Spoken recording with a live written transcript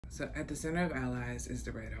So at the center of Allies is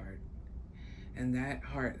the red heart. And that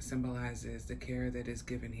heart symbolizes the care that is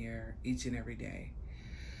given here each and every day.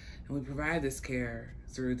 And we provide this care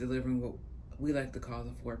through delivering what we like to call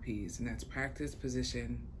the 4 Ps, and that's practice,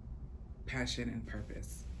 position, passion, and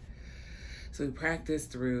purpose. So we practice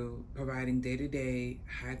through providing day-to-day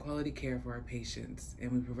high-quality care for our patients,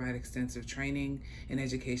 and we provide extensive training and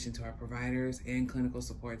education to our providers and clinical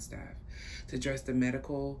support staff to address the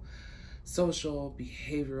medical, social,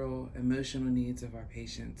 behavioral, emotional needs of our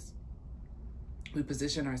patients. We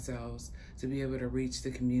position ourselves to be able to reach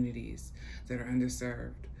the communities that are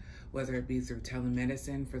underserved, whether it be through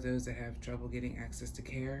telemedicine for those that have trouble getting access to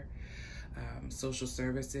care, social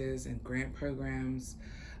services and grant programs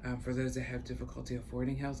for those that have difficulty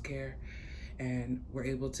affording health care. And we're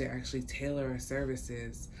able to actually tailor our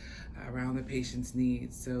services around the patient's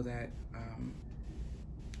needs so that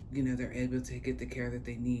they're able to get the care that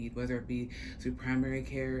they need, whether it be through primary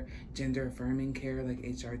care, gender affirming care like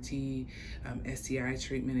HRT, STI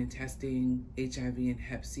treatment and testing, HIV and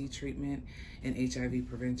Hep C treatment, and HIV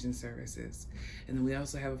prevention services. And then we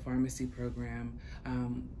also have a pharmacy program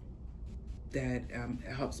that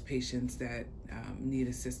helps patients that need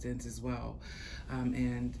assistance as well.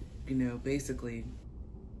 Basically,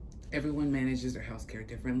 everyone manages their health care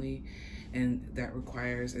differently, and that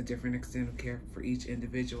requires a different extent of care for each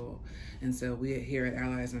individual. And so we here at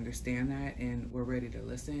Allies understand that, and we're ready to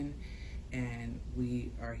listen, and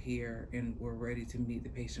we are here and we're ready to meet the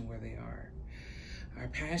patient where they are. Our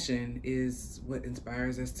passion is what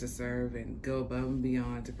inspires us to serve and go above and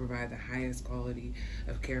beyond to provide the highest quality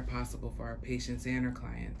of care possible for our patients and our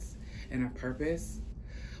clients. And our purpose,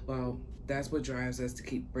 well, that's what drives us to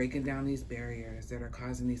keep breaking down these barriers that are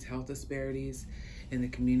causing these health disparities in the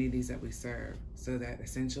communities that we serve, so that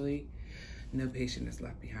essentially no patient is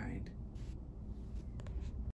left behind.